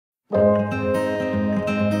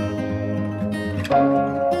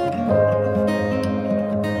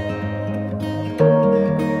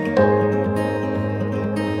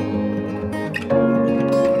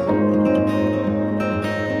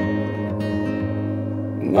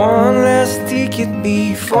One last ticket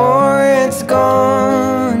before it's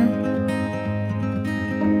gone.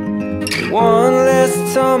 One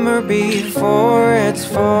last summer before it's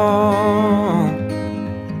fall.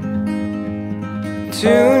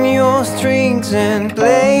 Tune your strings and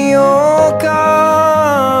play your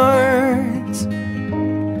cards.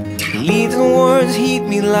 Little words hit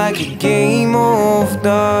me like a game of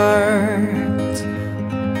darts.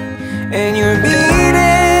 And you're beating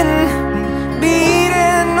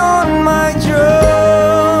on my drum.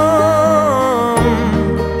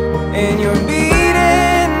 And you're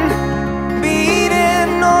beating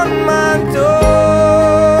on my door.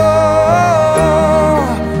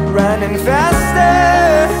 Running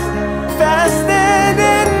faster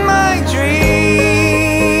than my dreams.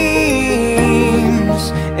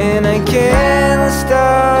 And I can't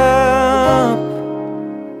stop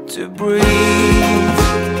to breathe.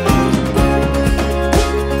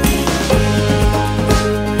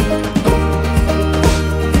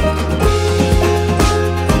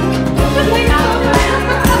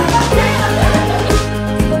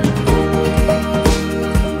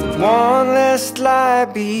 One last lie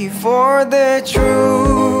before the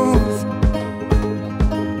truth.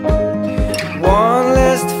 One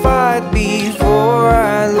last fight before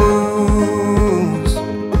I lose.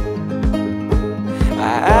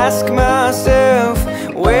 I ask myself,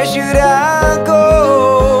 where should I go?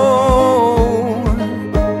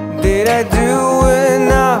 Did I do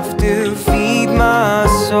enough to feed my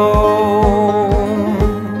soul?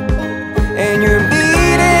 And you're beating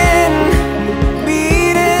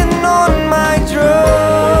on my drum.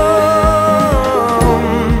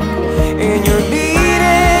 And you're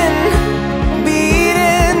beating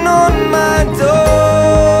on my door.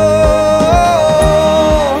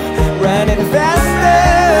 Running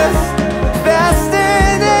faster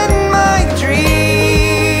than my dreams.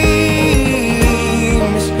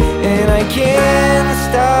 And I can't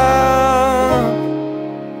stop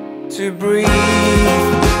to breathe.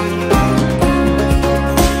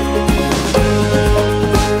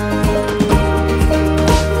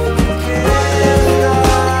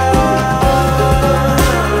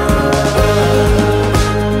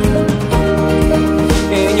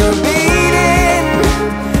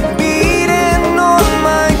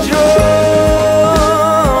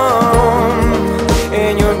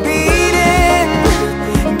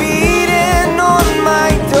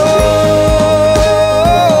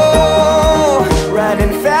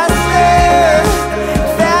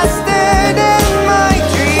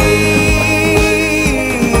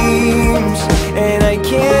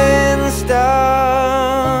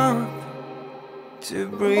 To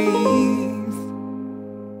breathe.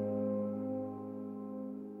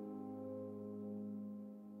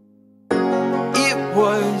 It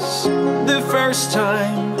was the first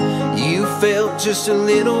time you felt just a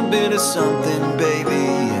little bit of something, baby,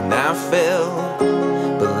 and I fell,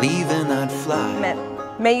 believing I'd fly.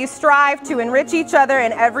 May you strive to enrich each other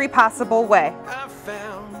in every possible way.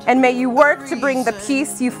 And may you work to bring the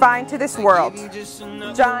peace you find to this world.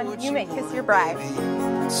 John, you may kiss your bride.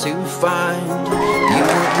 To find you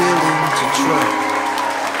were willing to try.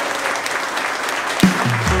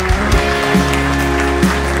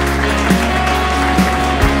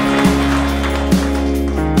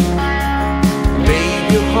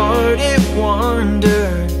 Babe, your heart it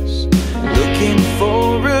wanders, looking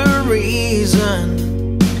for a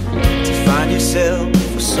reason to find yourself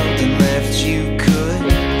with something left you could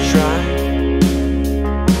try.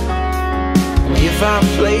 If I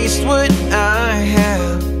placed what I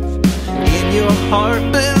have in your heart,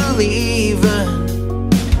 believing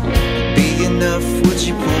it'd be enough, would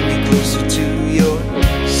you pull me closer to your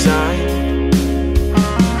side?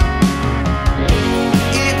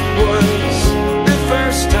 It was the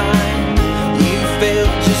first time you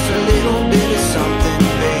felt just a little bit of something,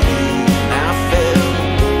 baby, and I fell,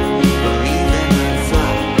 believing I'd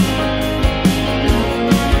fly.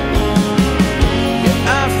 Yeah, I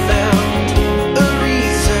found a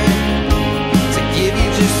reason to give you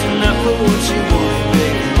just enough of what you wanted,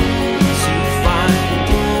 baby, to find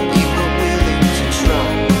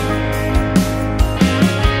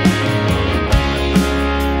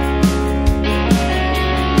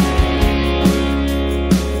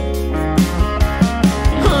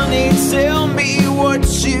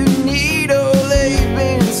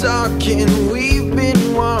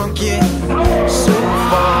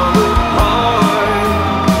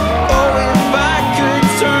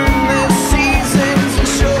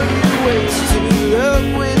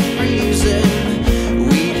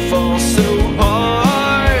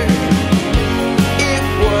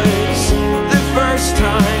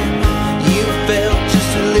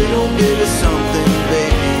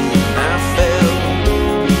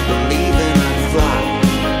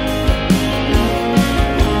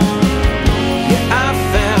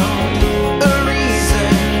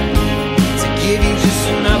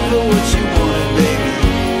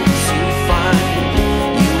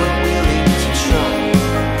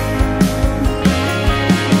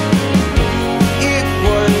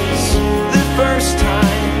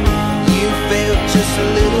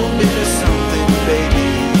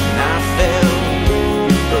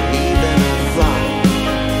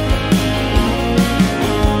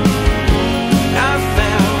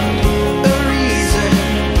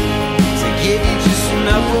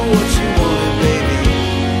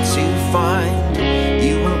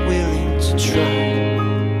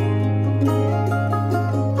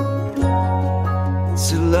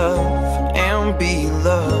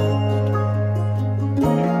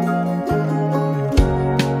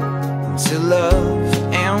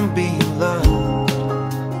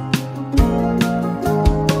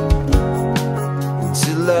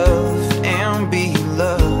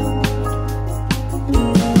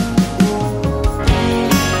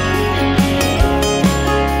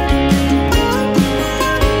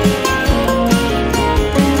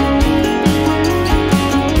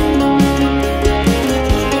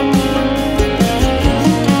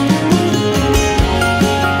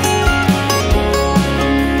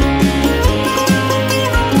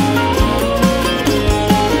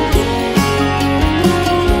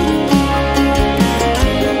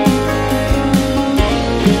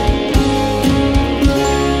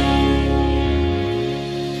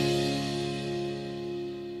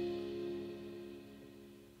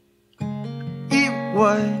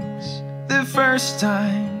was the first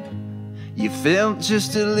time you felt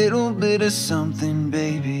just a little bit of something,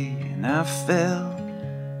 baby? And I fell,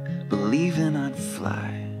 believing I'd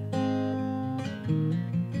fly.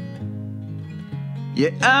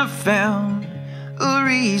 Yeah, I found a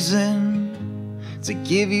reason to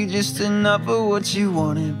give you just enough of what you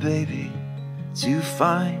wanted, baby, to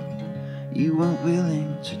find you weren't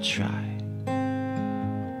willing to try.